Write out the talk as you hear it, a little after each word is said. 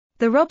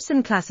The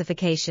Robson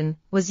classification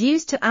was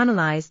used to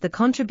analyze the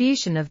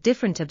contribution of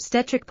different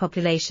obstetric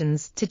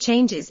populations to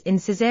changes in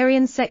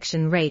caesarean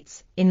section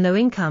rates in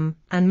low-income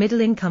and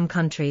middle-income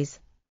countries.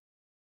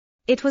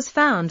 It was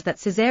found that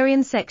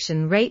caesarean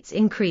section rates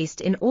increased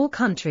in all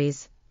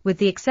countries, with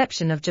the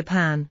exception of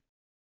Japan.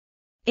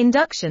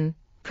 Induction,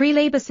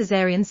 pre-labor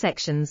caesarean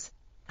sections,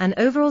 and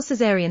overall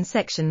caesarean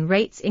section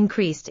rates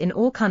increased in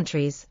all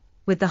countries,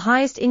 with the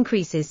highest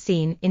increases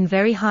seen in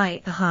very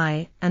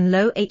high and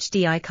low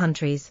HDI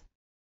countries.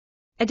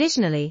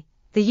 Additionally,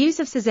 the use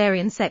of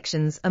caesarean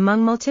sections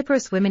among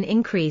multiparous women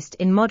increased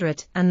in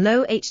moderate and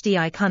low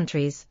HDI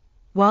countries,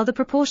 while the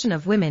proportion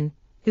of women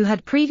who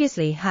had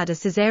previously had a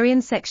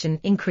caesarean section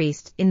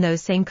increased in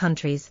those same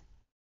countries.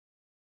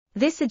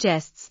 This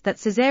suggests that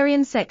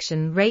caesarean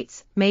section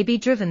rates may be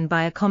driven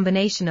by a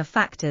combination of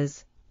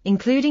factors,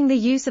 including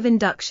the use of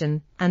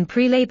induction and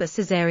pre-labor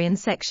caesarean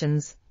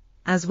sections,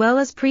 as well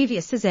as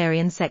previous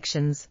caesarean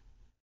sections.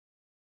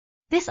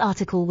 This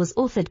article was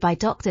authored by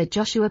Dr.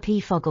 Joshua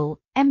P. Vogel,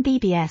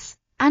 MBBS,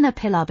 Anna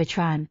Pilar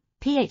Betrán,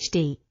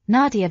 PhD,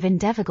 Nadia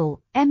Vindevoghel,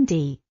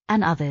 MD,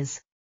 and others.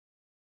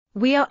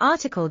 We are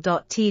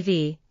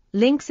article.tv,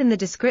 links in the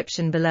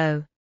description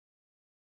below.